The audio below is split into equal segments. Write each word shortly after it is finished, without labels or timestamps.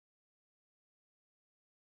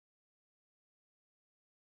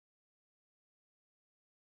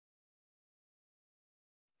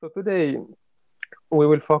So today we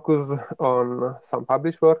will focus on some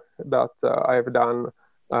published work that I have done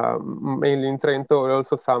mainly in Trento, and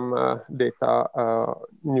also some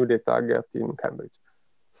new data get in Cambridge.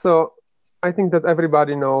 So I think that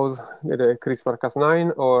everybody knows the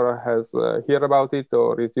CRISPR-Cas9 or has heard about it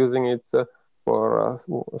or is using it for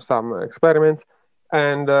some experiments.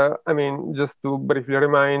 And I mean, just to briefly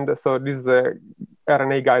remind, so this is a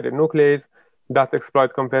RNA-guided nuclease that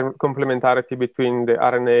exploit complementarity between the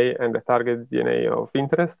RNA and the target DNA of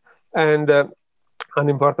interest. And an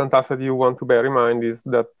important aspect you want to bear in mind is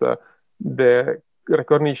that the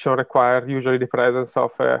recognition requires usually the presence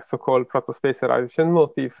of a so-called protospeciation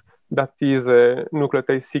motif, that is a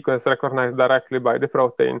nucleotide sequence recognized directly by the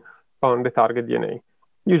protein on the target DNA.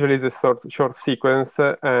 Usually it's a short sequence,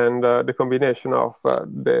 and the combination of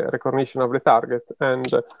the recognition of the target and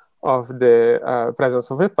of the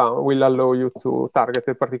presence of a PAM will allow you to target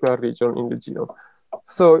a particular region in the genome.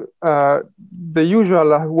 So the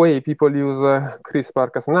usual way people use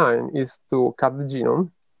CRISPR-Cas9 is to cut the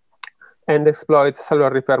genome and exploit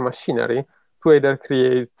cellular repair machinery to either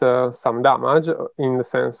create some damage in the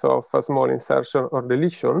sense of a small insertion or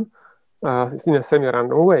deletion in a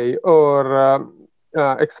semi-random way, or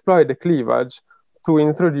exploit the cleavage to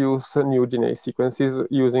introduce new DNA sequences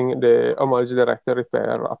using the homology-directed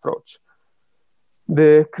repair approach.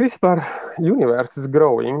 The CRISPR universe is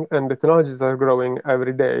growing and the technologies are growing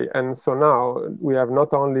every day. And so now we have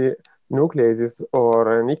not only nucleases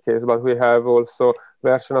or nickase, but we have also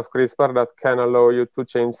version of CRISPR that can allow you to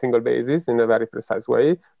change single bases in a very precise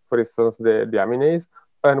way. For instance, the deaminase.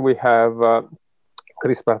 And we have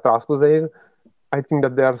CRISPR transposase. I think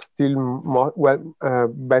that they are still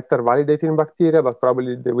better validated in bacteria, but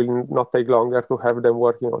probably they will not take longer to have them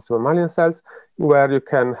working also in mammalian cells, where you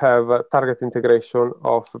can have target integration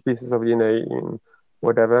of pieces of DNA in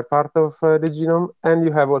whatever part of the genome. And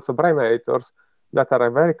you have also prime editors that are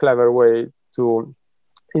a very clever way to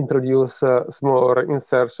introduce small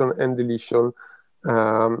insertion and deletion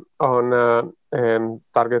on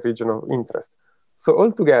target region of interest. So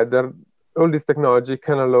altogether, all this technology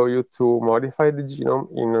can allow you to modify the genome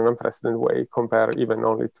in an unprecedented way compared even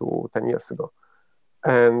only to 10 years ago.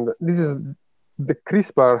 And this is the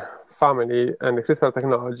CRISPR family, and the CRISPR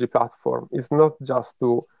technology platform is not just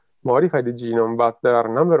to modify the genome, but there are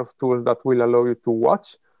a number of tools that will allow you to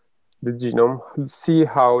watch the genome, see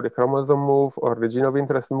how the chromosome move or the gene of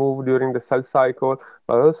interest move during the cell cycle,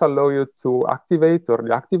 but also allow you to activate or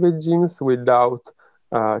deactivate genes without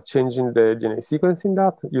changing the DNA sequence in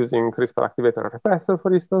that, using CRISPR activator and repressor,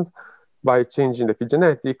 for instance, by changing the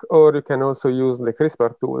epigenetic, or you can also use the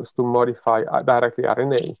CRISPR tools to modify directly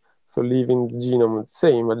RNA, so leaving the genome the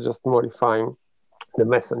same, but just modifying the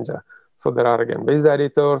messenger. So there are, again, base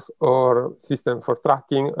editors or system for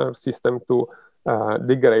tracking or system to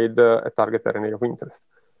degrade a target RNA of interest.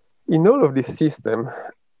 In all of this system,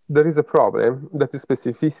 there is a problem that is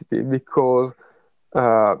specificity, because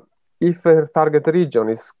if a target region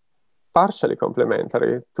is partially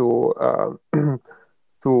complementary to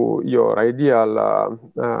to your ideal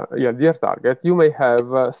target, you may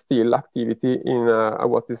have still activity in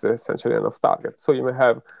what is essentially an off-target. So you may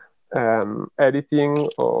have editing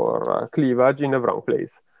or cleavage in the wrong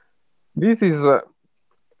place. This is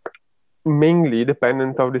mainly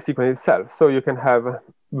dependent of the sequence itself. So you can have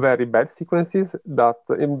very bad sequences that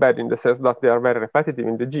embed in the sense that they are very repetitive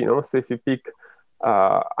in the genome. So if you pick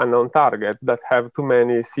a non-target that have too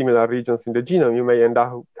many similar regions in the genome, you may end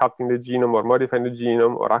up cutting the genome or modifying the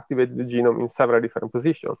genome or activating the genome in several different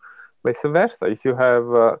positions. Vice versa, if you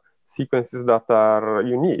have sequences that are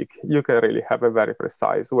unique, you can really have a very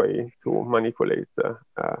precise way to manipulate the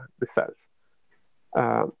cells.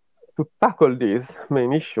 To tackle this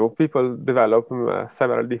main issue, people developed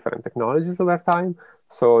several different technologies over time.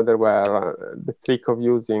 So there were the trick of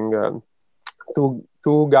using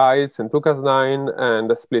two guides and two Cas9 and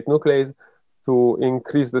a split nuclease to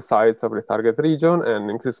increase the size of the target region and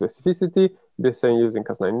increase specificity. The same using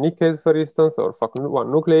Cas9 nickase, for instance, or FOC1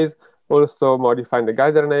 nuclease. Also, modifying the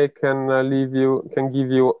guide RNA can give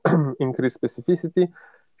you increased specificity.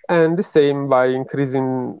 And the same by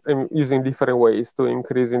using different ways to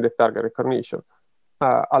increasing the target recognition.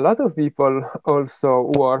 A lot of people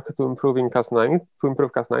also work to improve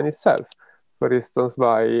Cas9 itself. For instance,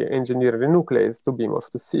 by engineering the nuclease to be more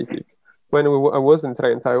specific. When I was in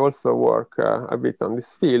Trent, I also worked a bit on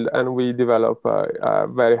this field, and we developed a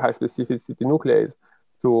very high specificity nuclease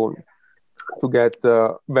to get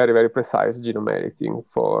very, very precise genome editing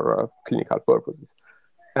for clinical purposes.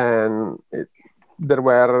 And there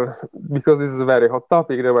were, because this is a very hot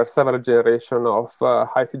topic, there were several generations of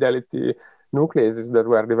high fidelity nucleases that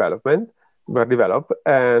were developed were developed.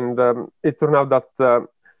 And it turned out that,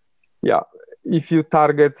 yeah, if you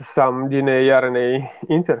target some DNA-RNA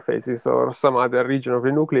interfaces or some other region of the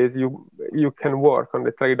nuclease, you can work on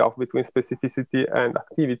the trade-off between specificity and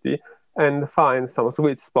activity and find some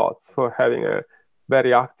sweet spots for having a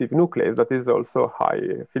very active nuclease that is also high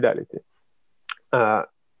fidelity.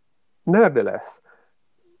 Nevertheless,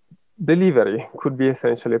 delivery could be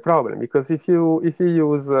essentially a problem, because if you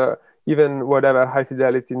use even whatever high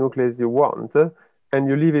fidelity nuclease you want, and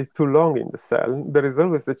you leave it too long in the cell, there is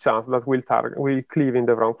always the chance that will cleave in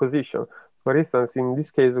the wrong position. For instance, in this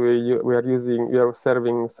case, we are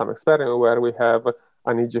observing some experiment where we have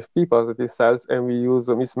an EGFP positive cells, and we use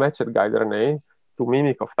a mismatched guide RNA to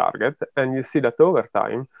mimic of target, and you see that over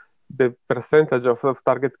time, the percentage of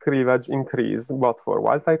target cleavage increase both for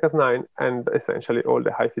wild-type Cas9 and essentially all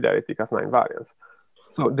the high-fidelity Cas9 variants.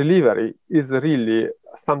 So delivery is really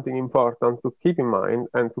something important to keep in mind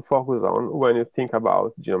and to focus on when you think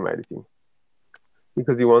about genome editing,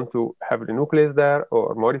 because you want to have the nuclease there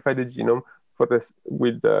or modify the genome for this,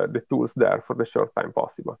 with the tools there for the short time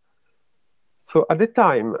possible. So at the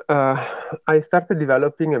time, I started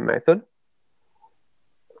developing a method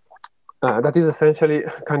that is essentially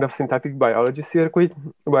kind of synthetic biology circuit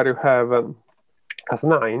where you have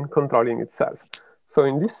Cas9 controlling itself. So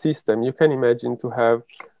in this system, you can imagine to have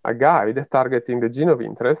a guide targeting the gene of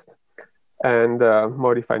interest and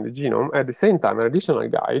modifying the genome. At the same time, an additional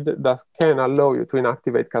guide that can allow you to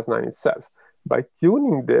inactivate Cas9 itself. By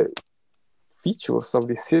tuning the features of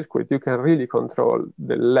this circuit, you can really control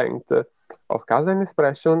the length of Cas9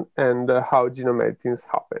 expression and how genome editings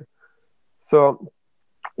happen. So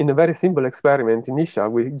in a very simple experiment, initial,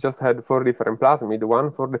 we just had 4 different plasmids,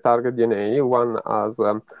 one for the target DNA, one as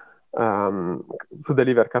to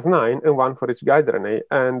deliver Cas9, and one for each guide RNA.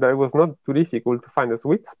 And it was not too difficult to find a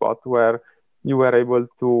sweet spot where you were able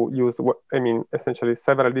to use, essentially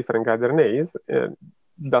several different guide RNAs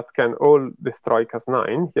that can all destroy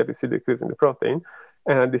Cas9. Here you see the decrease in the protein.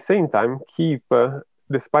 And at the same time, keep,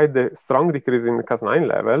 despite the strong decrease in the Cas9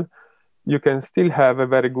 level, you can still have a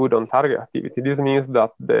very good on-target activity. This means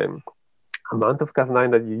that the amount of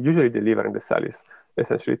Cas9 that you usually deliver in the cell is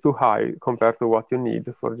essentially too high compared to what you need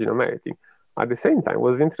for genome editing. At the same time, it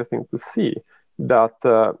was interesting to see that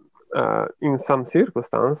in some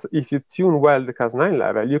circumstances, if you tune well the Cas9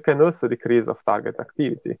 level, you can also decrease off-target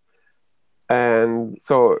activity. And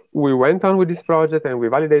so we went on with this project and we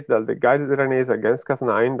validated that the guided RNAs against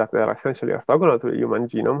Cas9 that are essentially orthogonal to the human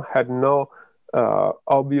genome had no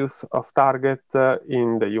obvious off-target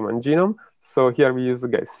in the human genome. So here we use the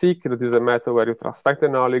VEsiCas, that is a method where you transfect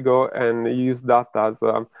an oligo and you use that as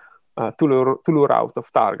to lure out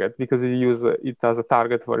of target, because you use it as a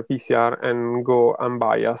target for a PCR and go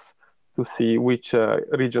unbiased to see which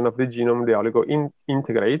region of the genome the oligo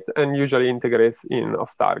integrate, and usually integrates in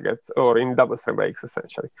off targets or in double-strand breaks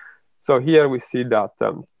essentially. So here we see that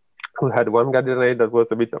we had one guide RNA that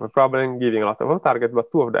was a bit of a problem, giving a lot of off target,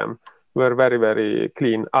 but 2 of them were very, very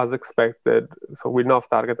clean as expected. So with no off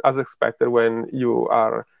target as expected when you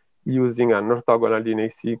are using an orthogonal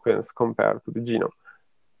DNA sequence compared to the genome.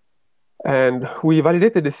 And we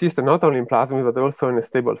validated the system not only in plasmid, but also in a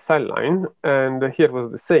stable cell line. And here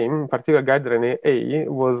was the same. In particular, guide RNA A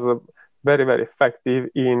was very, very effective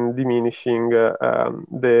in diminishing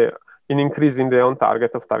in increasing the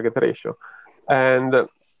on-target off-target ratio. And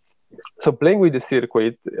so playing with the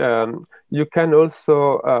circuit, you can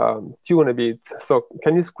also tune a bit. So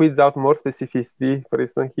can you squeeze out more specificity, for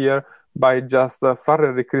instance, here, by just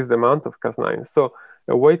further decrease the amount of Cas9? So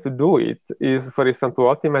a way to do it is, for instance, to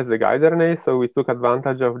optimize the guide RNA. So we took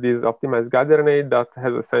advantage of this optimized guide RNA that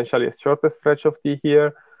has essentially a shorter stretch of T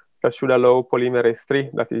here that should allow polymerase 3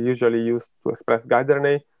 that is usually used to express guide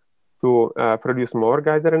RNA to produce more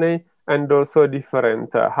guide RNA, and also a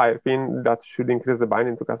different higher pin that should increase the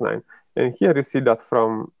binding to Cas9. And here you see that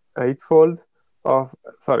from a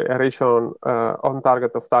ratio on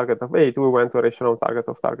target of 8, we went to a ratio on target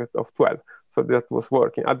of 12. So that was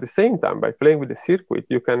working. At the same time, by playing with the circuit,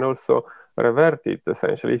 you can also revert it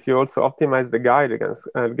essentially. If you also optimize the guide against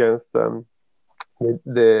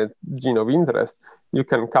the gene of interest, you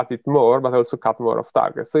can cut it more, but also cut more off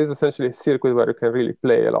target. So it's essentially a circuit where you can really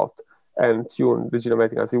play a lot and tune the genome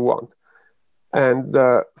editing as you want. And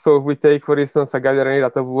so if we take, for instance, a guide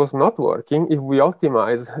RNA that was not working, if we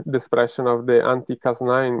optimize the expression of the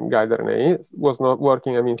anti-Cas9 guide RNA, was not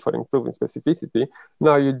working, for improving specificity,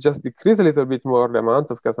 now you just decrease a little bit more the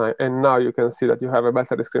amount of Cas9, and now you can see that you have a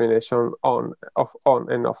better discrimination on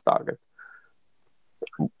and off target.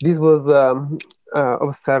 This was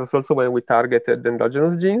observed also when we targeted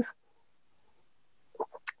endogenous genes.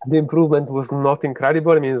 The improvement was not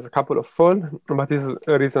incredible. I mean, it's a couple of fold, but it's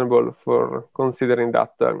reasonable for considering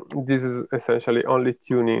that this is essentially only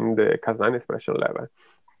tuning the Cas9 expression level.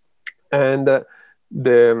 And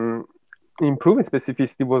the improving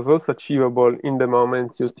specificity was also achievable in the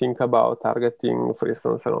moment you think about targeting, for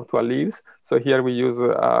instance, 12 alleles. So here we use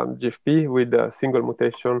GFP with a single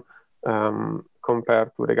mutation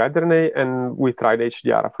compared to the guide RNA, and we tried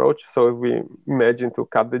HDR approach. So if we imagine to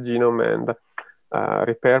cut the genome and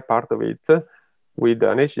repair part of it with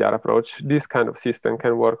an HDR approach, this kind of system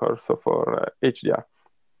can work also for HDR.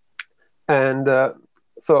 And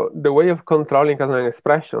so the way of controlling Cas9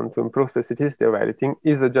 expression to improve specificity of editing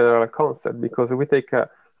is a general concept, because if we take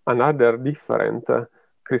another different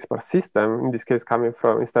CRISPR system, in this case coming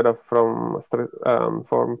from, instead of from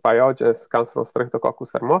pyogenes, comes from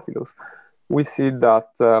Streptococcus thermophilus, we see that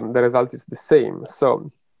the result is the same.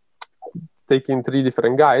 So taking 3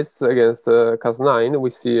 different guides against Cas9,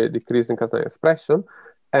 we see a decrease in Cas9 expression.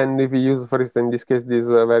 And if we use, for instance, in this case, this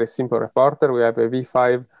very simple reporter, we have a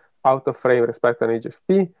V5 out of frame respect to an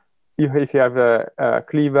HFP. If you have a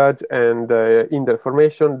cleavage and Int'l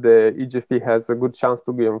formation, the EGFP has a good chance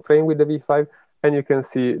to be on frame with the V5, and you can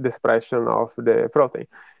see the expression of the protein.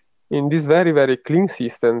 In this very, very clean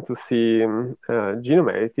system to see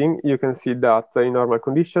genome editing, you can see that in normal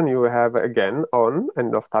condition, you have again on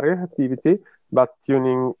and off target activity, but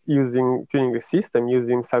tuning a system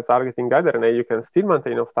using self-targeting guide RNA, you can still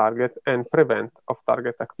maintain off target and prevent off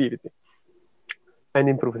target activity and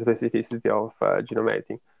improve the specificity of genome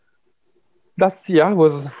editing. That, yeah,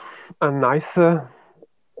 was a nice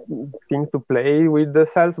thing to play with the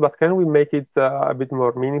cells, but can we make it a bit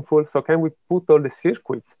more meaningful? So can we put all the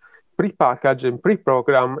circuits pre-packaged and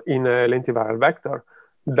pre-programmed in a lentiviral vector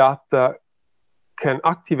that can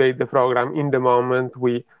activate the program in the moment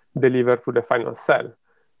we deliver to the final cell?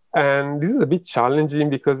 And this is a bit challenging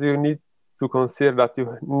because you need to consider that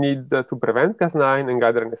you need to prevent Cas9 and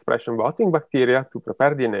guide RNA expression both in bacteria to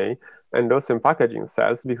prepare DNA and also in packaging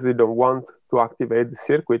cells, because you don't want to activate the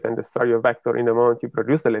circuit and destroy your vector in the moment you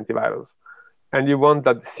produce the lentivirus. And you want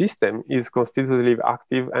that the system is constitutively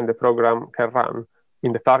active and the program can run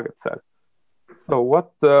in the target cell. So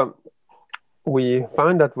what we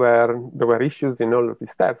found that there were issues in all of these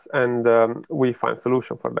steps, and we find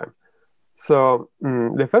solution for them. So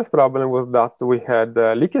the first problem was that we had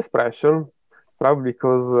leak expression, probably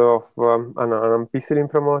because of an ampicillin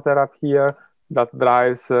promoter up here that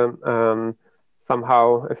drives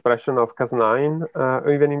somehow expression of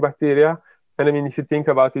Cas9 even in bacteria. And I mean, if you think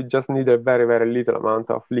about it, you just need a very, very little amount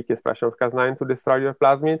of leak expression of Cas9 to destroy your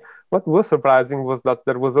plasmid. What was surprising was that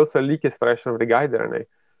there was also leak expression of the guide RNA.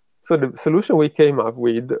 So the solution we came up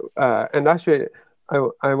with, and actually,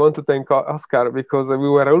 I want to thank Oscar, because we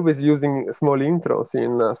were always using small introns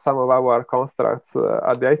in some of our constructs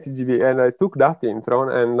at the ICGB, and I took that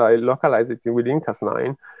intron and I localized it within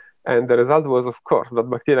Cas9. And the result was, of course, that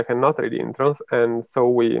bacteria cannot read introns, and so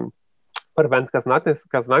we prevent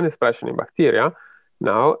Cas9 expression in bacteria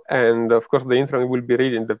now, and of course the intron will be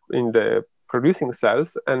read in the producing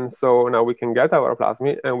cells, and so now we can get our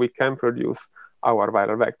plasmid and we can produce our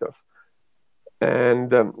viral vectors.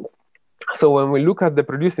 And so when we look at the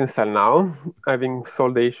producing cell now, having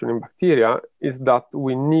solved the issue in bacteria, is that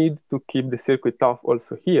we need to keep the circuit off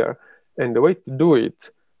also here. And the way to do it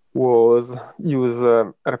was use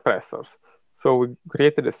repressors. So we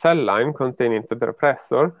created a cell line containing the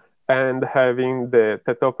repressor and having the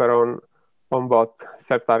tetoperon on both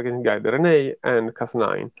self-targeting guide RNA and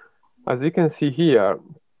Cas9. As you can see here,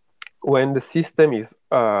 when the system is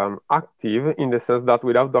active, in the sense that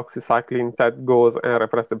without doxycycline, TET goes and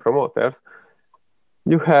repress the promoters,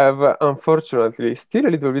 you have, unfortunately, still a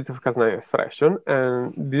little bit of Cas9 expression,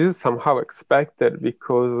 and this is somehow expected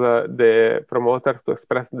because the promoter to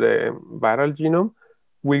express the viral genome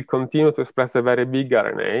will continue to express a very big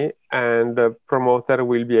RNA, and the promoter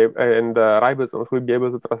will be and the ribosomes will be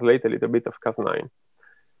able to translate a little bit of Cas9.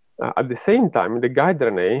 At the same time, the guide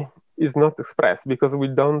RNA is not expressed because we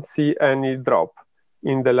don't see any drop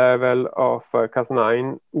in the level of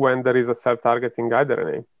Cas9 when there is a self-targeting guide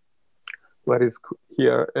RNA, where it's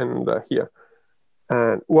here and here.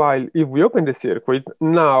 And while if we open the circuit,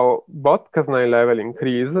 now both Cas9 level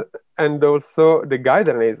increase and also the guide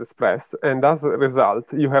RNA is expressed, and as a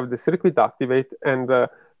result, you have the circuit activate and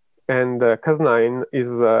Cas9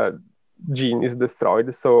 gene is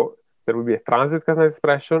destroyed. So there will be a transit Cas9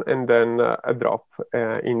 expression and then a drop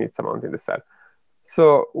in its amount in the cell.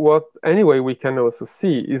 So anyway we can also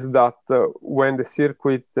see is that when the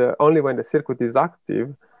circuit, only when the circuit is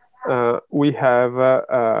active, we have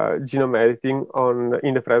genome editing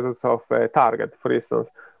in the presence of a target. For instance,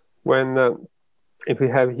 when if we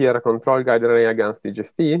have here a control guide RNA against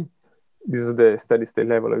EGFP, this is the steady state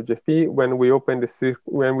level of EGFP. When we open the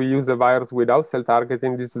when we use a virus without cell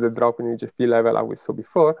targeting, this is the drop in EGFP level as we saw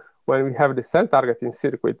before. When we have the cell targeting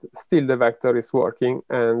circuit, still the vector is working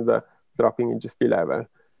and dropping EGFP level.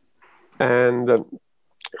 And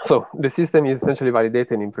so the system is essentially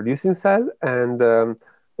validated in producing cell, and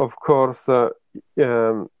of course,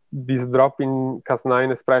 this drop in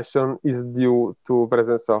Cas9 expression is due to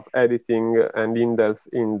presence of editing and indels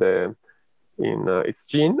in its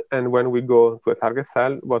gene. And when we go to a target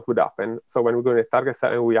cell, what would happen? So when we go to a target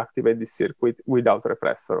cell and we activate this circuit without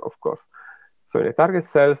repressor, of course. So in the target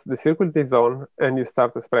cells, the circuit is on, and you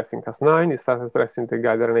start expressing Cas9, you start expressing the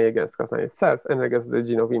guide RNA against Cas9 itself and against the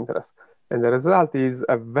gene of interest. And the result is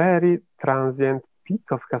a very transient peak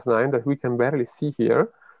of Cas9 that we can barely see here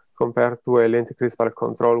compared to a lenti CRISPR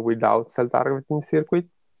control without cell targeting circuit.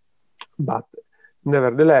 But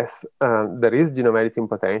nevertheless, there is genome editing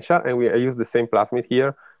potential, and I use the same plasmid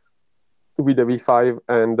here with the V5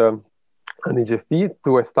 and an EGFP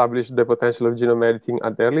to establish the potential of genome editing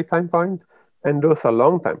at the early time point, and also a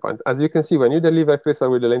long time point. As you can see, when you deliver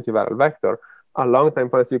CRISPR with the lentiviral vector, at long time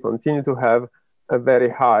points, you continue to have a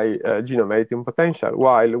very high genome editing potential,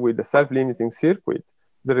 while with the self-limiting circuit,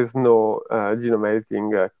 there is no genome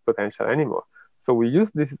editing potential anymore. So we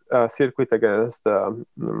use this circuit against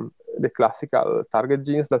the classical target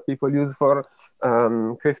genes that people use for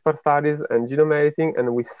CRISPR studies and genome editing,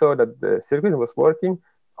 and we saw that the circuit was working,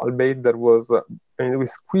 albeit there was, and we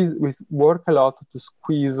work a lot to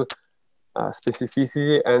squeeze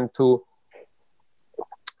specificity and to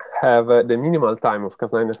have the minimal time of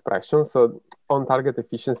Cas9 expression. So on-target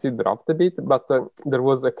efficiency dropped a bit, but there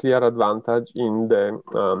was a clear advantage in the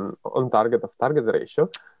on-target of target ratio.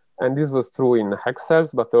 And this was true in HEX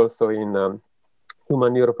cells, but also in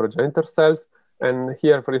human neuroprogenitor cells. And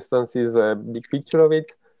here, for instance, is a big picture of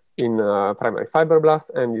it in primary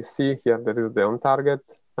fibroblast. And you see here there is the on-target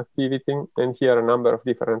activity, and here a number of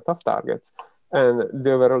different off-targets. And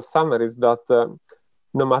the overall summary is that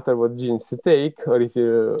no matter what genes you take, or if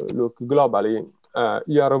you look globally,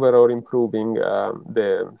 you are overall improving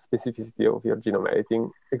the specificity of your genome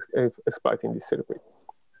editing, exploiting this circuit.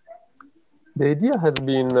 The idea has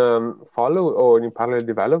been followed or in parallel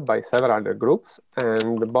developed by several other groups,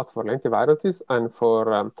 and both for lentiviruses and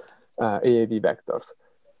for AAV vectors.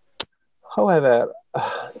 However,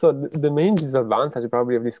 so the main disadvantage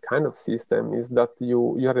probably of this kind of system is that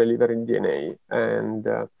you are delivering DNA, and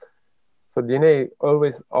so DNA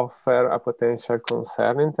always offer a potential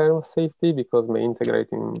concern in terms of safety because may integrate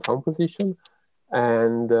in composition.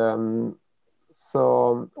 And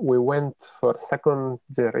so we went for second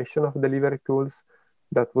generation of delivery tools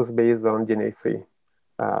that was based on DNA-free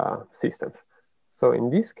systems. So in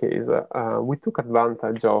this case, we took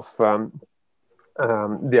advantage of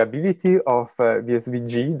the ability of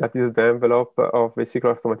VSVG, that is the envelope of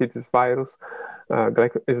vesicular stomatitis virus,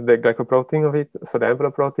 is the glycoprotein of it, so the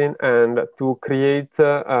envelope protein, and to create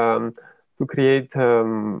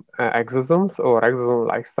exosomes or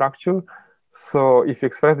exosome-like structure. So if you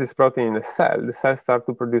express this protein in a cell, the cells start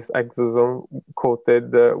to produce exosome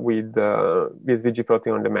coated with VSVG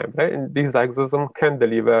protein on the membrane. And this exosome can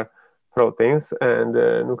deliver proteins and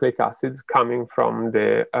nucleic acids coming from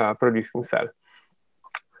the producing cell.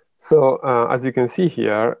 So as you can see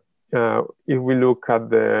here, if we look at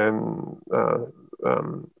the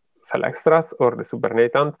cell extras or the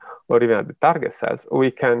supernatant or even at the target cells,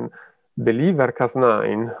 we can deliver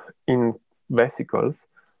Cas9 in vesicles,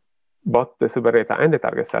 both the supernata and the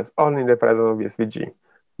target cells, all in the presence of VSVG,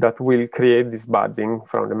 that will create this budding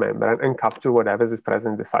from the membrane and capture whatever is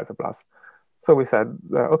present in the cytoplasm. So we said,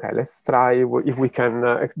 okay, let's try if we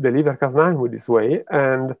can deliver Cas9 with this way.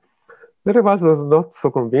 And the result was not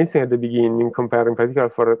so convincing at the beginning, compared in particular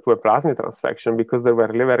to a plasmid transfection, because there were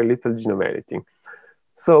very little genome editing.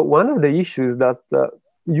 So one of the issues that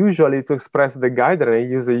usually to express the guide RNA,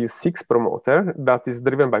 use a U6 promoter that is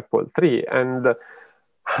driven by Pol3, and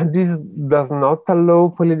this does not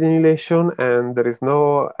allow polydenylation, and there is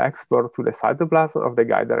no export to the cytoplasm of the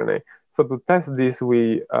guide RNA. So to test this,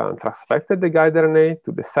 we transfected the guide RNA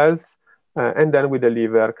to the cells, and then we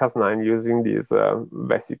deliver Cas9 using these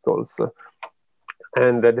vesicles.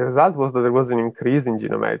 And the result was that there was an increase in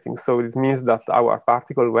genome editing. So it means that our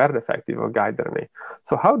particles were defective of guide RNA.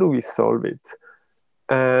 So how do we solve it?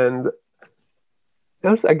 And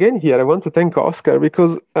also, again, here, I want to thank Oscar,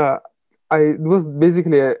 because it was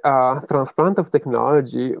basically a transplant of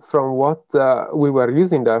technology from what we were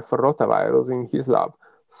using there for rotavirus in his lab.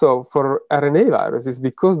 So for RNA viruses,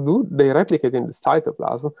 because they replicate in the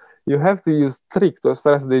cytoplasm, you have to use trick to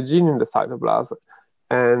express the gene in the cytoplasm.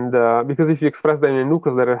 And because if you express them in a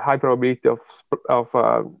nucleus, there is a high probability of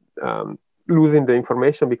losing the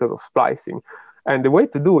information because of splicing. And the way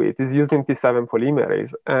to do it is using T7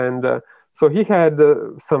 polymerase. And so he had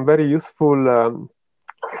some very useful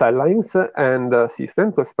cell lines and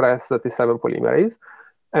system to express the T7 polymerase.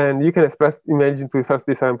 And you can imagine to express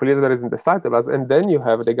T7 polymerase in the cytoplasm, and then you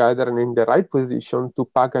have the guide RNA in the right position to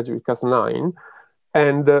package with Cas9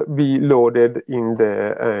 and be loaded in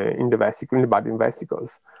the vesicle, in the budding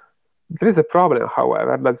vesicles. There is a problem,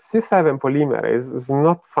 however, that C7 polymerase is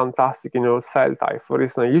not fantastic in all cell types. For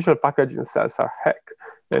instance, usual packaging cells are HEC.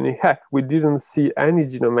 And in HEC, we didn't see any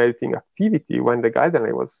genome editing activity when the guide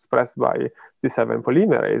RNA was expressed by C7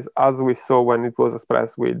 polymerase, as we saw when it was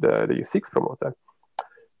expressed with the U6 promoter.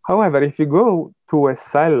 However, if you go to a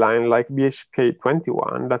cell line like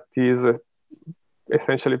BHK21 that is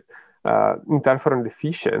essentially interferon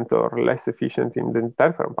deficient or less efficient in the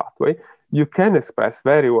interferon pathway, you can express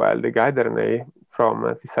very well the guide RNA from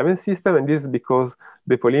a T7 system, and this is because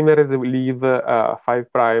the polymerase will leave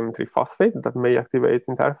 5'3-phosphate that may activate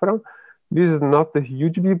interferon. This is not a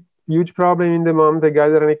huge problem in the moment the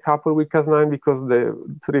guide RNA coupled with Cas9 because the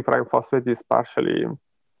 3'-phosphate is partially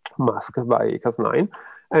masked by Cas9.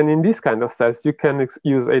 And in this kind of cells, you can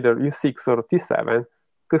use either U6 or T7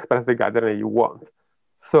 to express the guide RNA you want.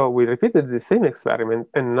 So we repeated the same experiment,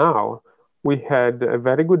 and now we had a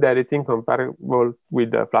very good editing comparable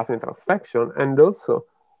with the plasmid transfection, and also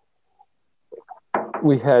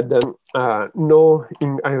we had no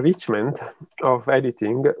enrichment of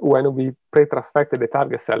editing when we pre-transfected the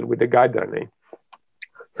target cell with the guide RNA.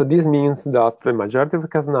 So this means that the majority of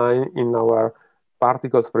Cas9 in our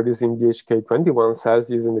particles producing BHK21 cells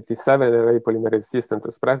using the T7 RNA polymerase system to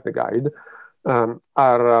express the guide so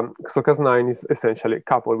Cas9 is essentially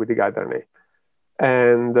coupled with the guide RNA.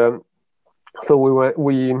 And so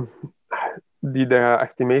we did an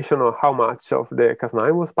estimation of how much of the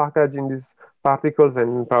Cas9 was packaged in these particles,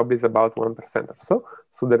 and probably it's about 1% or so.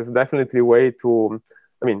 So there is definitely a way to,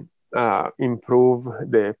 improve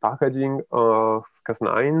the packaging of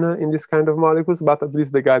Cas9 in this kind of molecules, but at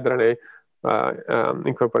least the guide RNA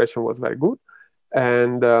incorporation was very good.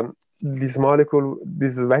 And these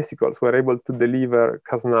vesicles were able to deliver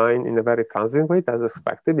Cas9 in a very transient way, as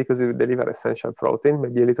expected, because it deliver essential protein,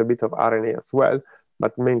 maybe a little bit of RNA as well,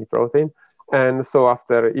 but mainly protein. And so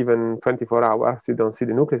after even 24 hours, you don't see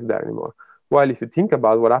the nucleus there anymore. While if you think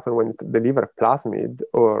about what happened when you deliver plasmid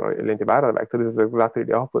or a lentiviral vector, this is exactly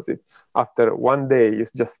the opposite. After 1 day, you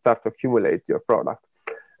just start to accumulate your product.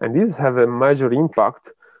 And these have a major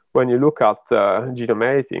impact when you look at genome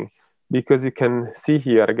editing, because you can see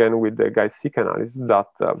here again with the guide seq analysis that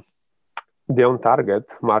the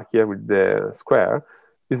on-target marked here with the square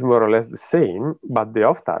is more or less the same, but the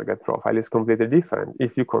off-target profile is completely different.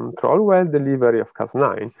 If you control well delivery of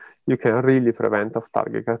Cas9, you can really prevent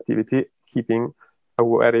off-target activity, keeping a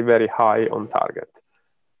very, very high on-target.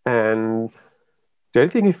 And the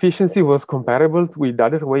editing efficiency was comparable with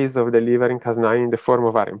other ways of delivering Cas9 in the form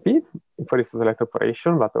of RMP, for instance,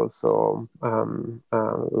 electroporation, but also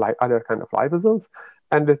like other kind of liposomes.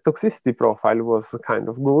 And the toxicity profile was kind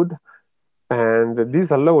of good. And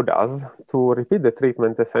this allowed us to repeat the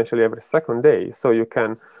treatment essentially every second day. So you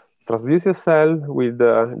can transduce your cell with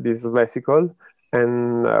this vesicle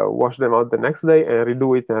and wash them out the next day and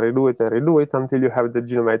redo it and redo it and redo it until you have the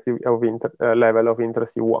genometric level of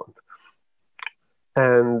interest you want.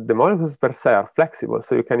 And the molecules per se are flexible,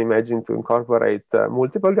 so you can imagine to incorporate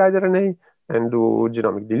multiple guide RNA and do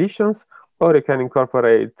genomic deletions, or you can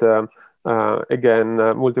incorporate,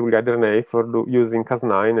 multiple guide RNA for using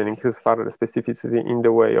Cas9 and increase further the specificity in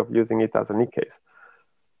the way of using it as a nuclease.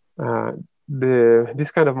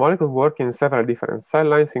 This kind of molecule work in several different cell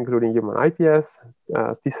lines, including human iPS,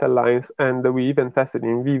 T-cell lines, and we even tested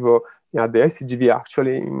in vivo at the ICGV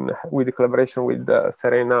actually with the collaboration with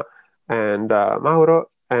Serena and Mauro,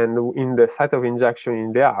 and in the site of injection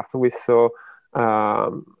in the heart, we saw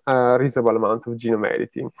a reasonable amount of genome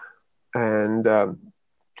editing. And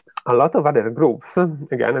a lot of other groups,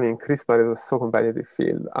 again, I mean, CRISPR is a so competitive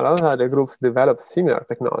field. A lot of other groups develop similar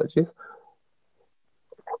technologies.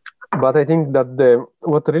 But I think that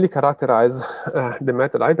what really characterized the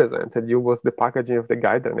method I presented you was the packaging of the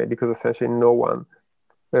guide RNA, because essentially no one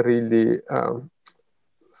really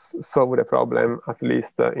solve the problem, at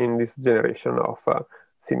least in this generation of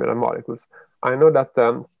similar molecules. I know that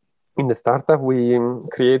in the startup we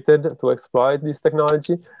created to exploit this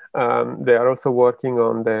technology. They are also working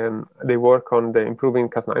on they work on the improving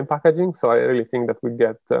Cas9 packaging. So I really think that we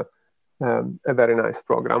get a very nice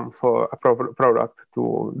program for a product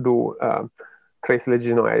to do traceless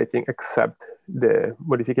genome editing, except the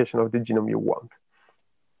modification of the genome you want.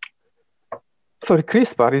 So the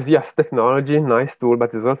CRISPR is, yes, technology, nice tool,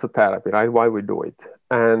 but it's also therapy, right? Why we do it.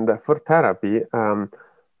 And for therapy,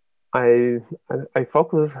 I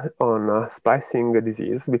focus on splicing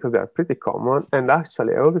disease because they are pretty common. And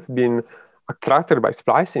actually, I've always been attracted by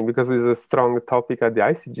splicing because it's a strong topic at the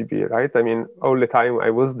ICGB, right? I mean, all the time I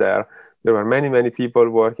was there, there were many, many people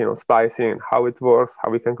working on splicing and how it works, how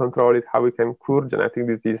we can control it, how we can cure genetic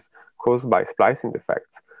disease caused by splicing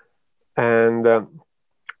defects. And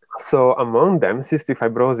so among them, cystic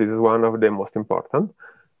fibrosis is one of the most important.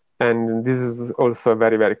 And this is also a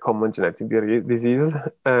very, very common genetic disease.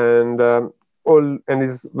 And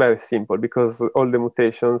it's very simple because all the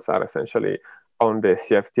mutations are essentially on the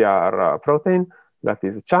CFTR protein that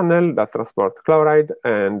is a channel that transports chloride.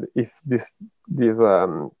 And if this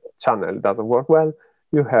channel doesn't work well,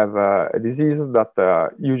 you have a disease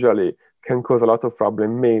that usually can cause a lot of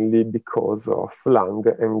problems, mainly because of lung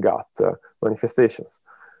and gut manifestations.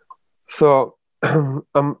 So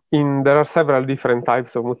there are several different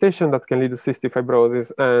types of mutation that can lead to cystic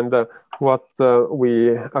fibrosis, and what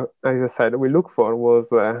as I said, we look for was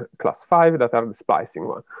class 5 that are the splicing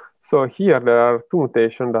one. So here there are two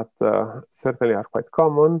mutations that certainly are quite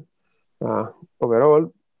common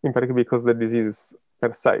overall, in particular because the disease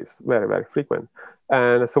per se is very, very frequent.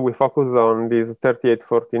 And so we focus on this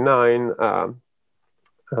 3849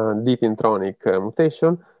 deep intronic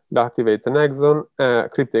mutation that activate an exon,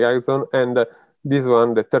 cryptic exon, and this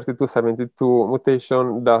one, the 3272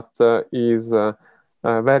 mutation that is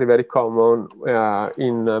very, very common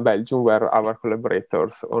in Belgium, where our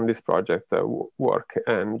collaborators on this project work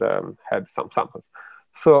and had some samples.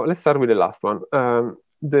 So let's start with the last one.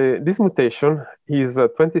 This mutation is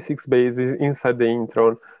 26 bases inside the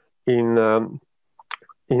intron in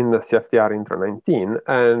CFTR intron 19,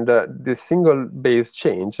 and the single base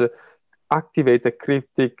change activate a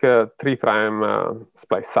cryptic 3'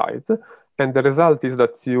 splice site. And the result is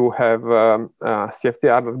that you have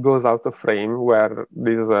CFTR that goes out of frame where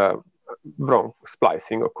this wrong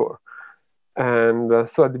splicing occurs. And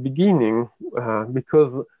so at the beginning,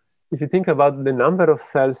 because if you think about the number of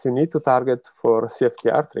cells you need to target for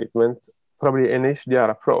CFTR treatment, probably an HDR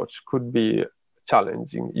approach could be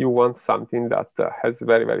challenging. You want something that has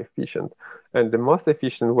very, very efficient. And the most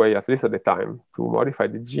efficient way, at least at the time, to modify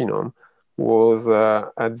the genome was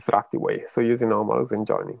a disruptive way, so using homologs and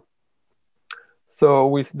joining. So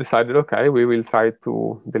we decided, okay, we will try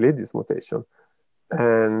to delete this mutation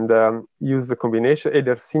and use a combination,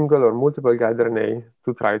 either single or multiple guide RNA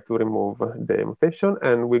to try to remove the mutation.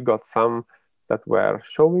 And we got some that were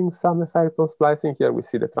showing some effect on splicing. Here we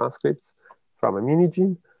see the transcripts from a mini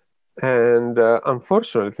gene. And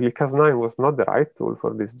unfortunately, Cas9 was not the right tool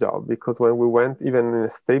for this job, because when we went even in a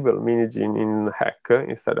stable mini gene in HEC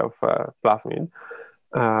instead of plasmid,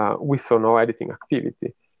 we saw no editing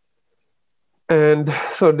activity. And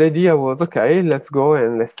so the idea was, okay, let's go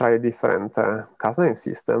and let's try a different Cas9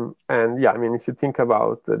 system. And yeah, I mean, if you think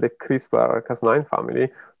about the CRISPR-Cas9 family,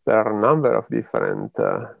 there are a number of different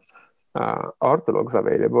orthologs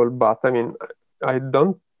available, but I mean, I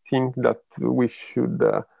don't think that we should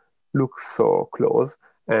look so close.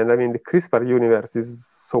 And I mean, the CRISPR universe is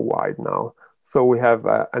so wide now. So we have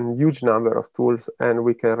a huge number of tools, and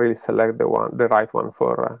we can really select the right one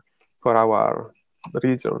for our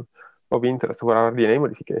region of interest, for our DNA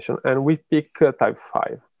modification. And we pick type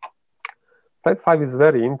 5. Type 5 is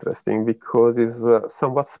very interesting because it's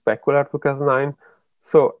somewhat specular to Cas9.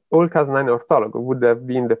 So all Cas9 ortholog would have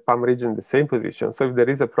been the PAM region in the same position. So if there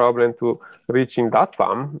is a problem to reaching that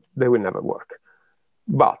PAM, they will never work.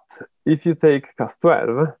 But if you take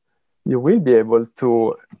Cas12, you will be able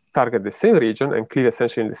to target the same region and cleave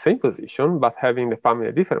essentially in the same position, but having the PAM in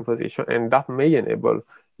a different position, and that may enable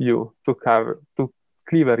you to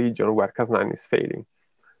cleave a region where Cas9 is failing.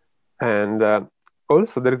 And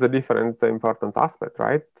also there is a different important aspect,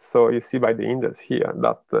 right? So you see by the indels here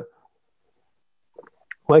that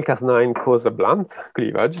while Cas9 causes a blunt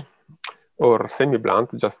cleavage, or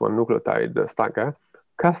semi-blunt, just one nucleotide stagger,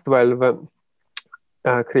 Cas12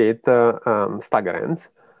 create stagger ends.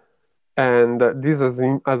 And this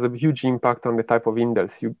has a huge impact on the type of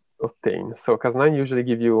indels you obtain. So Cas9 usually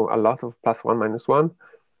give you a lot of +1, -1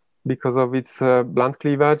 because of its blunt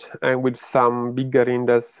cleavage, and with some bigger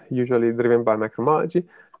indels usually driven by microhomology.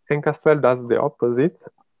 And Cas12 does the opposite,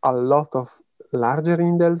 a lot of larger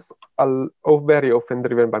indels, very often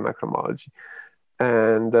driven by microhomology.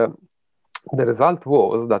 And the result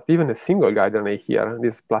was that even a single guide RNA here,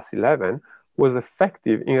 this +11, was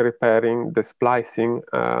effective in repairing the splicing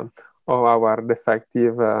of our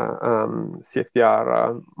defective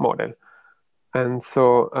CFTR model. And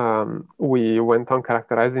so we went on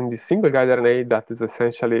characterizing the single guide RNA that is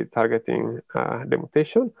essentially targeting the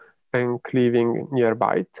mutation and cleaving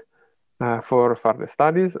nearby it for further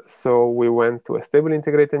studies. So we went to a stable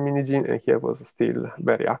integrated minigene, and here was still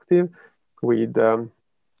very active with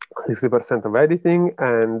 60% of editing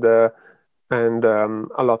and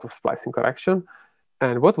a lot of splicing correction.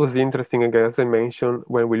 And what was interesting, again, as I mentioned,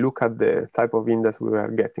 when we look at the type of index we were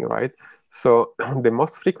getting, right? So the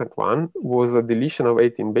most frequent one was a deletion of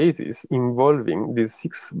 18 bases involving these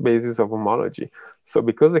 6 bases of homology. So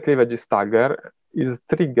because the cleavage is staggered, is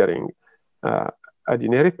triggering a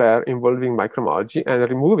DNA repair involving microhomology and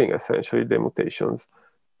removing essentially the mutations,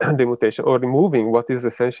 the mutation, or removing what is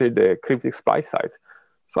essentially the cryptic splice site.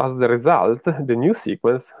 So as the result, the new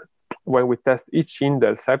sequence, when we test each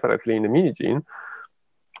Int'l separately in the minigene,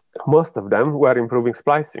 most of them were improving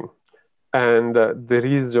splicing. And the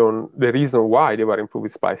reason why they were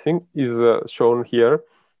improving splicing is shown here.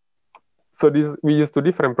 So we used 2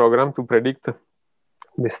 different programs to predict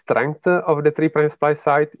the strength of the 3' splice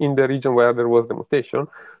site in the region where there was the mutation.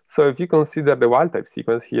 So if you consider the wild type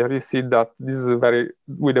sequence here, you see that this is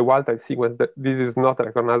with the wild type sequence, that this is not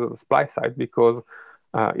recognized as a splice site because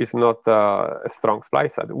it's not a strong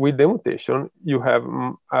splice site. With the mutation, you have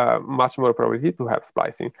much more probability to have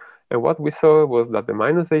splicing. And what we saw was that the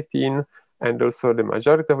 -18 and also the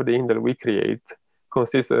majority of the Int'l we create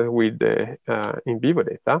consistent with the in vivo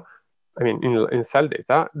data, I mean, in cell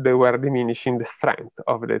data, they were diminishing the strength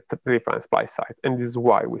of the 3' splice site. And this is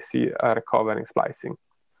why we see a recovering splicing.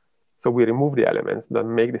 So we remove the elements that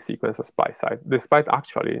make the sequence a splice site, despite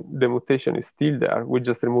actually the mutation is still there. We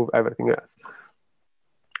just remove everything else.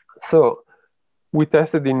 So we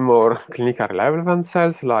tested in more clinically relevant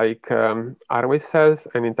cells like airway cells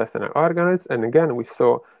and intestinal organoids. And again, we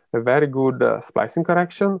saw a very good splicing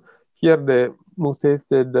correction. Here, the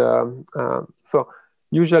mutated, so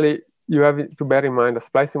usually you have to bear in mind a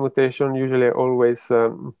splicing mutation usually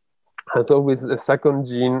has always a second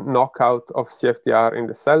gene knockout of CFTR in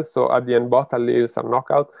the cell. So at the end, both alleles are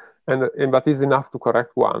knockout, but is enough to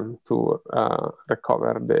correct one to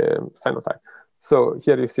recover the phenotype. So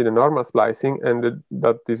here you see the normal splicing, and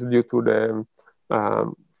that is due to the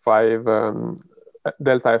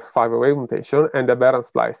delta F5 away mutation, and the aberrant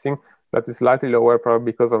splicing that is slightly lower,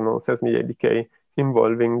 probably because of nonsense mediated decay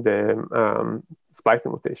involving the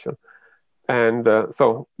splicing mutation. And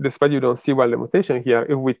so despite you don't see well the mutation here,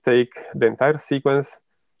 if we take the entire sequence,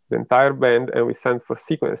 the entire band, and we send for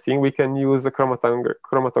sequencing, we can use a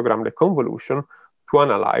chromatogram deconvolution to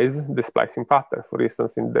analyze the splicing pattern. For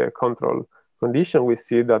instance, in the control condition, we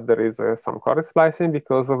see that there is some correct splicing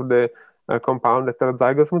because of the compound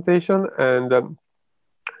heterozygous mutation and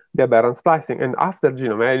the aberrant splicing. And after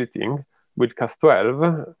genome editing with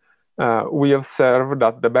Cas12, we observe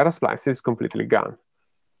that the aberrant splicing is completely gone.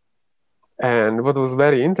 And what was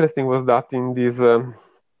very interesting was that in these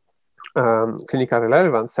clinically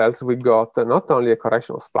relevant cells, we got not only a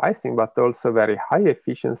correction of splicing, but also very high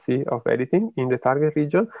efficiency of editing in the target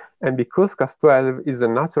region. And because Cas12 is a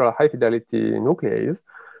natural high fidelity nuclease,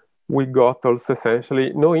 we got also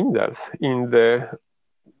essentially no indels in the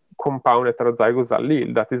compound heterozygous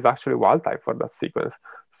allele that is actually wild type for that sequence.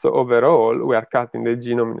 So overall, we are cutting the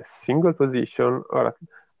genome in a single position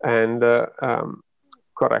and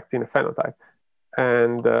correcting a phenotype.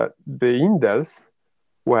 And the indels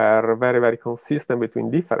were very, very consistent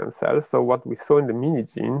between different cells. So what we saw in the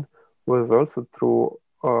minigene was also true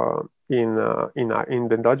in the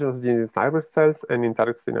endogenous genes in hybrid cells and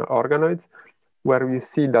intestinal organoids, where we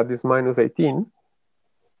see that this -18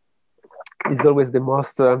 is always the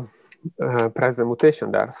most present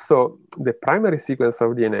mutation there. So the primary sequence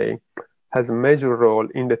of DNA has a major role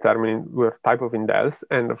in determining your type of indels,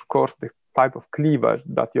 and of course the type of cleavage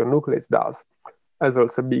that your nuclease does has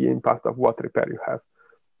also a big impact of what repair you have.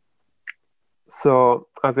 So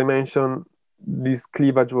as I mentioned, this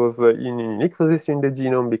cleavage was in a unique position in the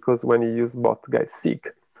genome because when you use both guide-seq,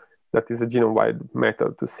 that is a genome-wide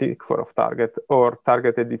method to seek for off-target, or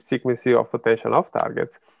targeted deep sequencing of potential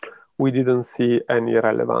off-targets, we didn't see any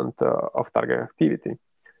relevant off-target activity.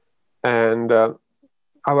 And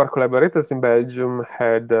our collaborators in Belgium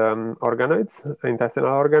had organoids,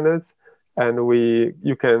 intestinal organoids, and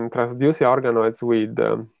you can transduce the organoids with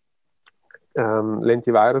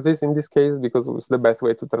lentiviruses in this case, because it was the best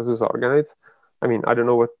way to transduce organoids. I mean, I don't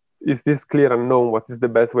know is this clear and known what is the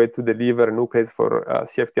best way to deliver a nuclease for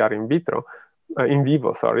CFTR in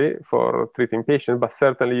vivo, sorry, for treating patients, but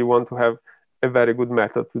certainly you want to have a very good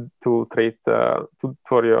method to treat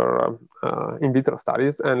for your in vitro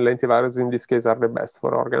studies, and lentiviruses in this case are the best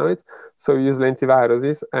for organoids. So we use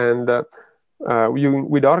lentiviruses, and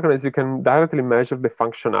with organoids, you can directly measure the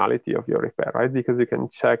functionality of your repair, right? Because you can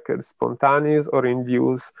check spontaneous or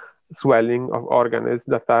induced swelling of organoids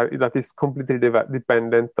that is completely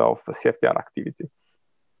dependent of CFTR activity.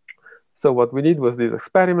 So what we did was these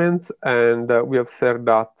experiments, and we observed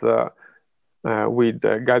that with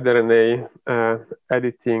guide RNA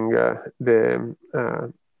editing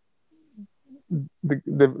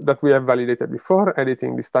that we have validated before,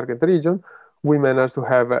 editing this target region, we managed to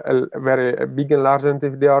have a very big enlargement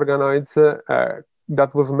of the organoids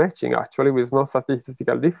that was matching, actually, with no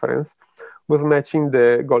statistical difference, was matching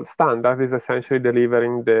the gold standard, is essentially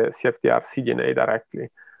delivering the CFTR cDNA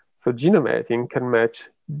directly. So genome editing can match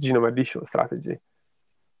genome addition strategy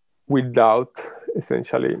without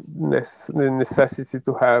essentially the necessity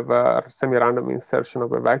to have a semi-random insertion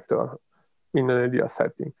of a vector in an ideal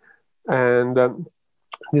setting. And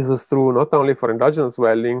this was true not only for endogenous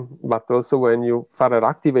swelling, but also when you further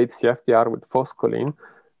activate CFTR with phospholin.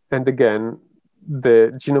 And again,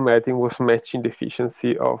 the genome editing was matching the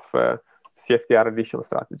efficiency of CFTR addition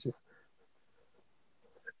strategies.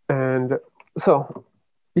 And so,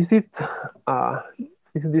 is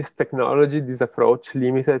this technology, this approach,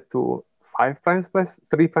 limited to 5' plus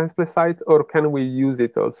 3' plus sites, or can we use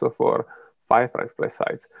it also for 5' plus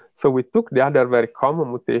sites? So we took the other very common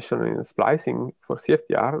mutation in splicing for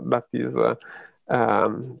CFTR, that is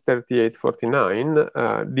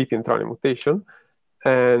 3849, deep intronic mutation.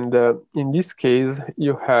 And in this case,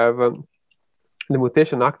 you have the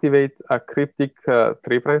mutation activate a cryptic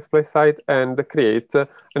 3' plus site and activate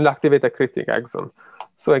a cryptic exon.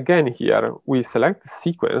 So again, here we select the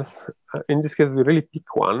sequence. In this case, we really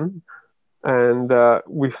pick one, and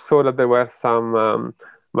we saw that there were some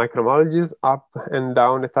microhomologies up and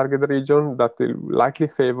down the target region that will likely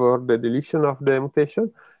favor the deletion of the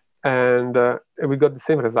mutation. And we got the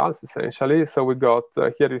same results, essentially. So we got,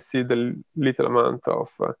 here you see the little amount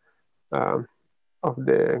of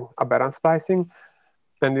the aberrant splicing.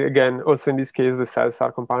 And again, also in this case, the cells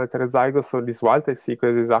are compounded heterozygous. So this wild-type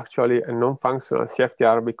sequence is actually a non-functional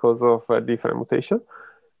CFTR because of a different mutation.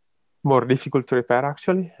 More difficult to repair,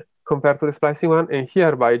 actually, compared to the splicing one. And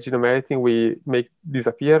here, by genome editing, we make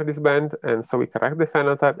disappear this band. And so we correct the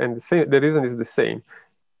phenotype. And the reason is the same.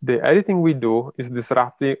 The editing we do is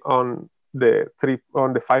disrupting on the 5'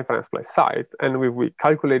 plus site. And we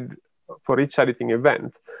calculate for each editing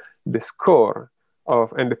event the score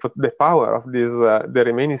of and the power of this the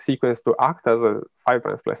remaining sequence to act as a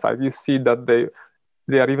 5' plus site. You see that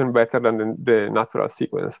they are even better than the natural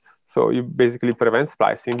sequence. So you basically prevent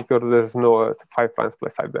splicing because there's no 5' plus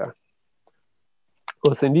site there.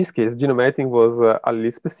 Also in this case, genome editing was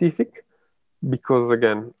allele specific because,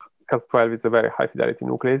 again, Cas12 is a very high fidelity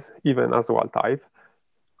nuclease, even as wild type,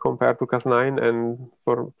 compared to Cas9 and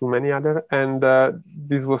to many other. And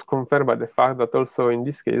this was confirmed by the fact that also in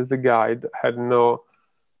this case, the guide had no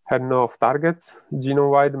off-target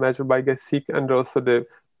genome-wide measured by GuideSeq, and also the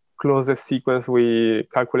closest sequence we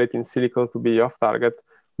calculate in silico to be off-target,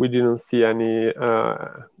 we didn't see any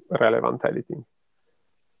relevant editing.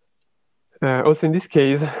 Also in this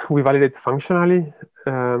case, we validate functionally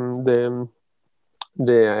the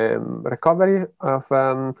recovery of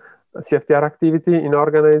CFTR activity in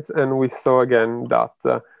organoids, and we saw again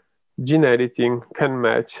that gene editing can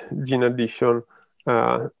match gene addition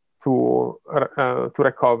to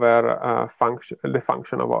recover the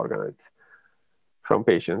function of organoids from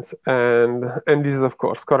patients. And this is, of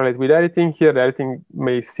course, correlated with editing. Here, the editing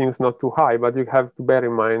may seem not too high, but you have to bear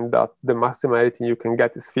in mind that the maximum editing you can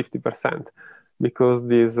get is 50%, because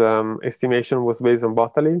this estimation was based on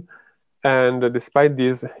bot-allele. And despite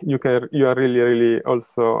this, you are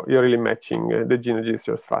really matching the gene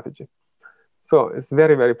addition strategy. So it's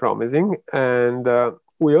very, very promising. And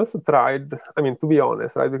we also tried, I mean, to be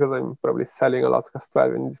honest, right, because I'm probably selling a lot of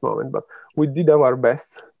Cas12 in this moment, but we did our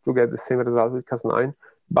best to get the same result with Cas9.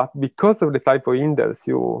 But because of the type of indels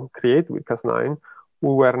you create with Cas9,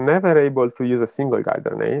 we were never able to use a single guide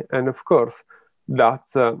RNA. And of course, that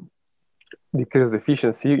decreases the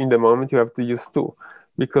efficiency. In the moment, you have to use two,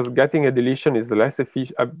 because getting a deletion is less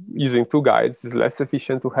efficient. Using two guides is less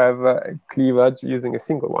efficient to have cleavage using a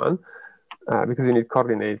single one, because you need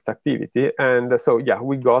coordinated activity. And so, yeah,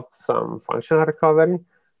 we got some functional recovery,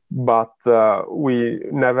 but we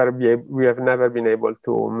have never been able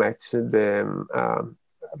to match the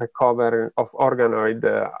recovery of organoid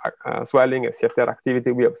swelling and CFTR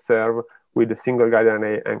activity we observe with the single guide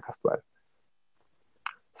RNA and Cas12.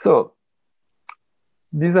 So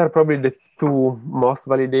these are probably the two most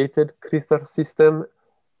validated CRISPR systems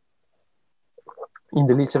in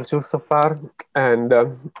the literature so far. And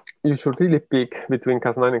you should really pick between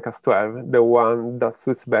Cas9 and Cas12, the one that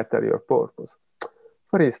suits better your purpose.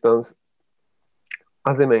 For instance,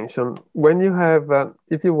 as I mentioned, when you have,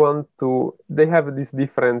 if you want to, they have this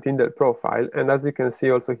different Int'l profile, and as you can see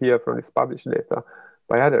also here from this published data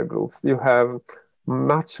by other groups, you have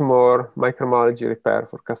much more microhomology repair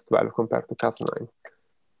for Cas12 compared to Cas9.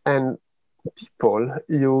 And people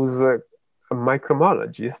use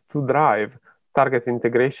microhomologies to drive target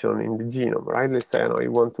integration in the genome, right? Let's say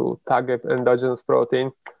you want to target endogenous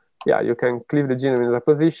protein. Yeah, you can cleave the genome in the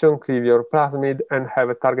position, cleave your plasmid, and have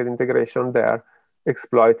a target integration there,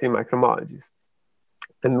 exploiting microhomologies.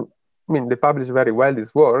 And I mean, they publish very well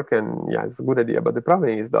this work, and yeah, it's a good idea. But the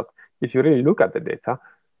problem is that if you really look at the data,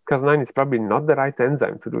 Cas9 is probably not the right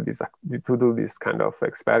enzyme to do this kind of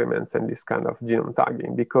experiments and this kind of genome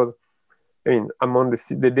tagging, because I mean, among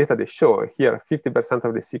the data they show here, 50%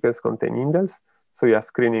 of the sequence contain indels. So you are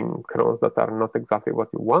screening clones that are not exactly what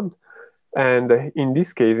you want. And in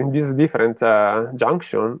this case, in this different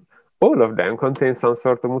junction, all of them contain some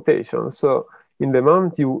sort of mutation. So in the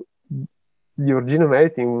moment your genome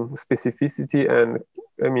editing specificity and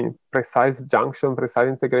I mean, precise junction, precise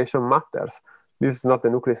integration matters. This is not the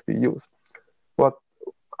nucleus to use. What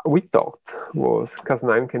we thought was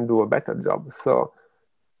Cas9 can do a better job. So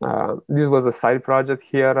this was a side project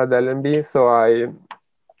here at LMB. So I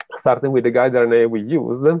started with the guide RNA we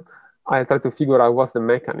used. I tried to figure out what's the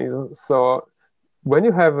mechanism. So when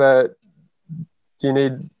you have a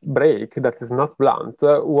DNA break that is not blunt,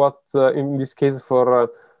 what in this case for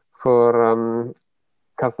Cas9,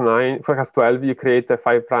 for Cas12, you create a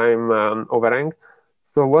 5' overhang.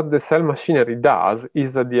 So what the cell machinery does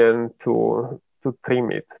is at the end to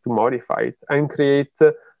trim it, to modify it, and create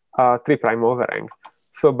a 3' overhang.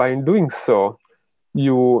 So by doing so,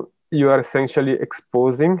 you are essentially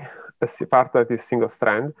exposing a part that is single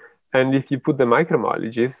strand. And if you put the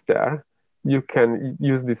microhomologies there, you can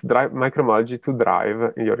use this microhomology to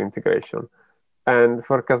drive your integration. And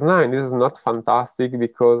for Cas9, this is not fantastic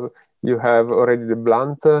because you have already the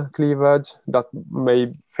blunt cleavage that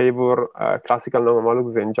may favor classical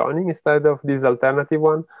non-homologous and joining instead of this alternative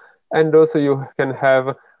one. And also you can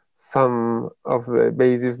have some of the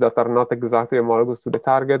bases that are not exactly homologous to the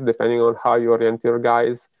target, depending on how you orient your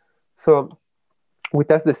guides. So we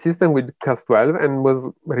test the system with Cas12 and was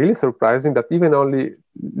really surprising that even only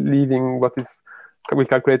leaving what is we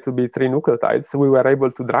calculate to be 3 nucleotides, we were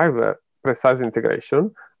able to drive a precise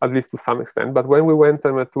integration, at least to some extent. But when we went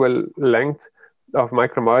to a length of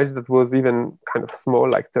microhomology that was even kind of small,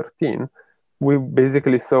 like 13, we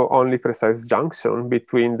basically saw only precise junction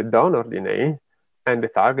between the donor DNA and the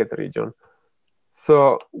target region.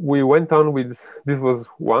 So we went on with, this was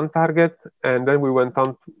one target, and then we went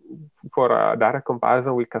on for a direct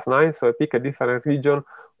comparison with Cas9. So I picked a different region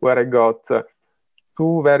where I got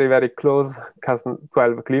 2 very, very close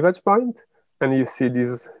Cas12 cleavage point. And you see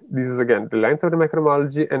this is again the length of the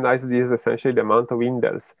microhomology, and this is essentially the amount of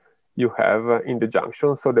indels you have in the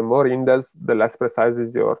junction. So the more indels, the less precise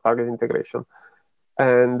is your target integration.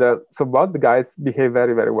 And so both the guides behave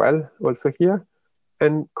very, very well also here.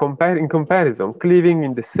 And in comparison, cleaving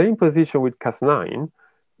in the same position with Cas9,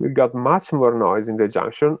 we got much more noise in the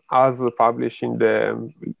junction, as published in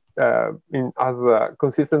the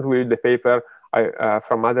consistent with the paper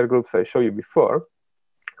from other groups I showed you before.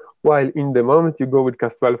 While in the moment you go with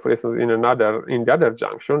Cas12, for instance, in the other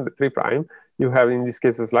junction, the 3', you have in this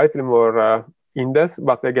case a slightly more indels,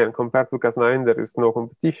 but again, compared to Cas9, there is no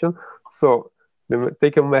competition. So the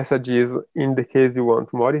take-home message is, in the case you want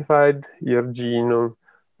to modify your gene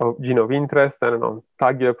of interest, I don't know,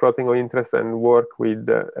 tag your protein of interest and work with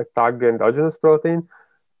a tag endogenous protein,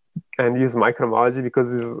 and use microhomology,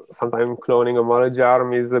 because sometimes cloning homology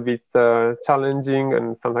arm is a bit challenging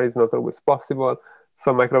and sometimes not always possible.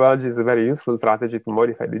 So microbiology is a very useful strategy to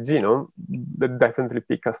modify the genome, but definitely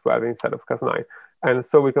pick Cas12 instead of Cas9. And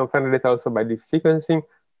so we confirmed it also by deep sequencing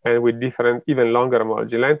and with different, even longer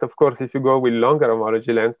homology length. Of course, if you go with longer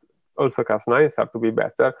homology length, also Cas9 start to be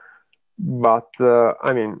better. But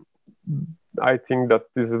I mean, I think that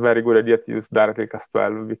this is a very good idea to use directly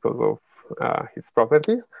Cas12 because of its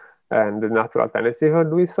properties and the natural tendency for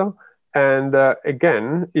doing so. And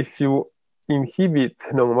again, if you inhibit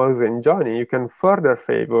non-homologous and joining, you can further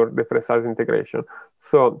favor the precise integration.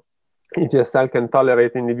 So if your cell can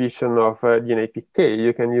tolerate inhibition of DNA PK,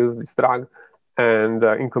 you can use this drug and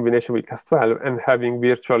in combination with Cas12 and having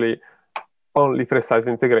virtually only precise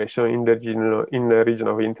integration in the region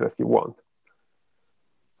of interest you want.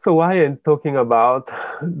 So why I'm talking about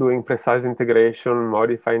doing precise integration,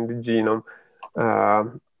 modifying the genome?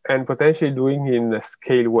 and potentially doing in a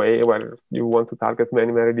scale way where you want to target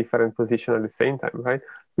many, many different positions at the same time, right?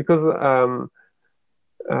 Because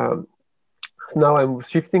so now I'm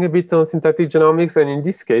shifting a bit on synthetic genomics, and in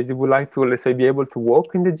this case, you would like to, let's say, be able to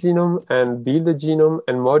walk in the genome and build the genome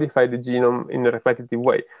and modify the genome in a repetitive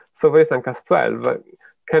way. So for instance, Cas9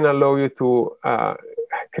 can allow you to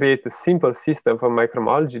create a simple system for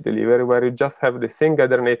microhomology delivery where you just have the same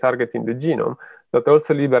guide RNA target in the genome, but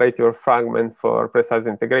also liberate your fragment for precise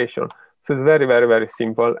integration. So it's very, very, very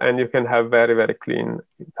simple, and you can have very, very clean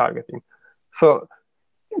targeting. So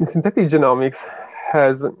synthetic genomics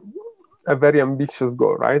has a very ambitious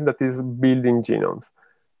goal, right? That is building genomes,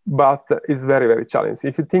 but it's very, very challenging.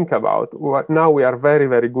 If you think about what now we are very,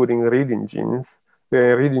 very good in reading genes,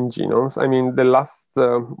 reading genomes. I mean, the last,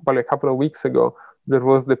 well, a couple of weeks ago, there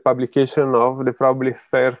was the publication of the probably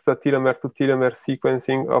first telomere to telomere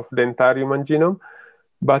sequencing of the entire human genome.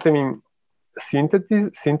 But I mean,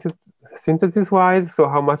 synthesis-wise, so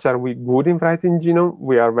how much are we good in writing genome?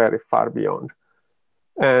 We are very far beyond.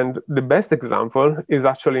 And the best example is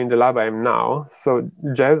actually in the lab I am now. So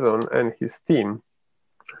Jason and his team,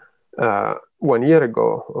 1 year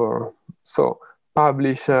ago or so,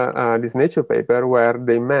 published this Nature paper where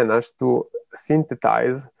they managed to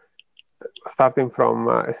synthesize, starting from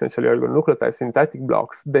essentially oligonucleotide synthetic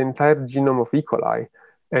blocks, the entire genome of E. coli.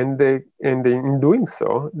 And in doing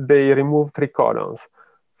so, they removed 3 codons.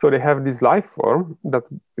 So they have this life form that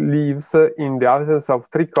lives in the absence of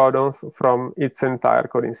 3 codons from its entire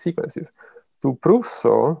coding sequences. To prove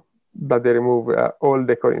so, that they remove all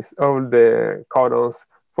the codons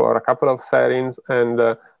for a couple of serines, and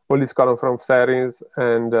all these codons from serines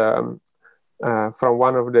and from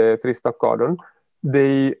one of the 3 stop codon,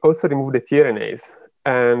 they also remove the tRNAs.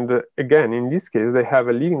 And again, in this case, they have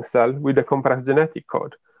a living cell with a compressed genetic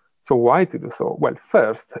code. So why to do so? Well,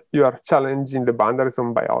 first, you are challenging the boundaries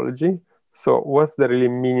of biology. So what's the really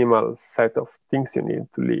minimal set of things you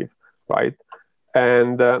need to live, right?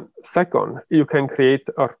 And second, you can create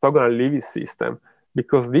orthogonal living system,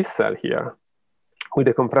 because this cell here with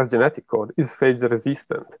the compressed genetic code is phage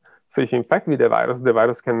resistant. So if you infect with the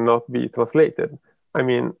virus cannot be translated. I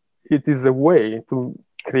mean, it is a way to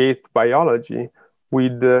create biology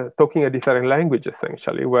with talking a different language,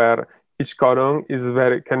 essentially, where each codon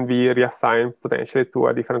can be reassigned potentially to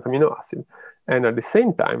a different amino acid. And at the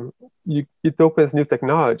same time, it opens new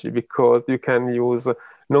technology, because you can use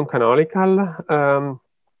non-canonical,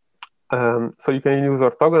 so you can use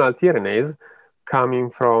orthogonal tRNAs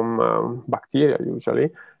coming from bacteria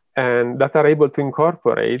usually, and that are able to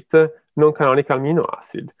incorporate non-canonical amino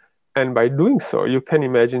acid. And by doing so, you can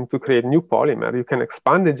imagine to create new polymer. You can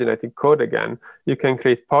expand the genetic code again. You can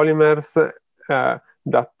create polymers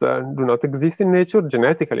that do not exist in nature,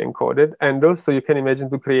 genetically encoded. And also you can imagine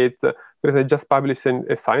to create, because I just published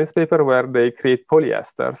a science paper where they create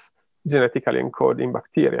polyesters genetically encoded in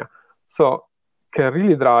bacteria. So can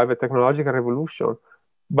really drive a technological revolution.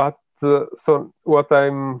 But so what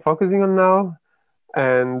I'm focusing on now,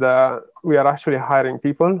 and we are actually hiring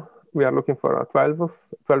people. We are looking for 12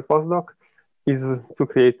 postdoc, is to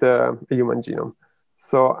create a human genome.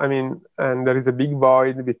 So, I mean, and there is a big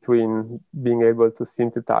void between being able to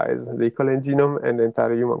synthesize the E. coli genome and the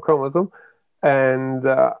entire human chromosome. And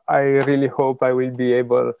I really hope I will be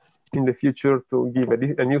able in the future to give a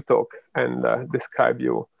new talk and describe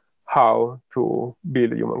you how to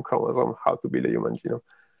build a human chromosome, how to build a human genome.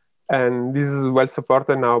 And this is well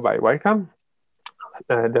supported now by Wellcome,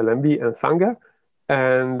 DLMB, and Sanger.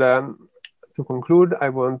 And to conclude, I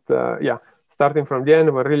want, starting from the end,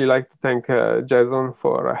 I would really like to thank Jason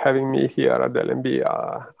for having me here at LMB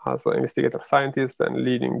as an investigator scientist and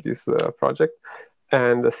leading this project.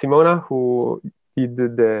 And Simona, who did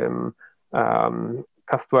the Cas9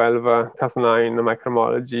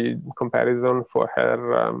 microhomology comparison for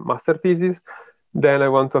her master thesis. Then I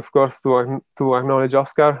want, of course, to acknowledge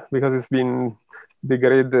Oscar, because he's been the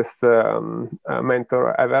greatest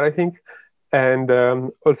mentor ever, I think. And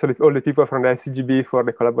also all the people from the ICGB for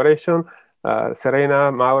the collaboration,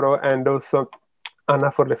 Serena, Mauro, and also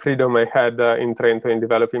Anna for the freedom I had in Trento in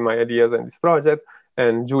developing my ideas in this project,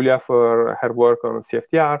 and Julia for her work on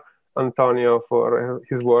CFTR, Antonio for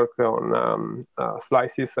his work on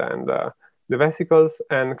slices and the vesicles,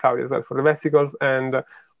 and Claudia as well for the vesicles, and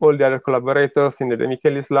all the other collaborators in the De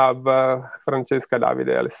Michelis lab, Francesca,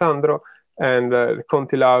 Davide, Alessandro, and the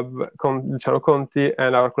Conti lab, Luciano Conti,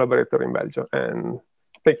 and our collaborator in Belgium. And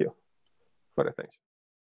thank you for the attention.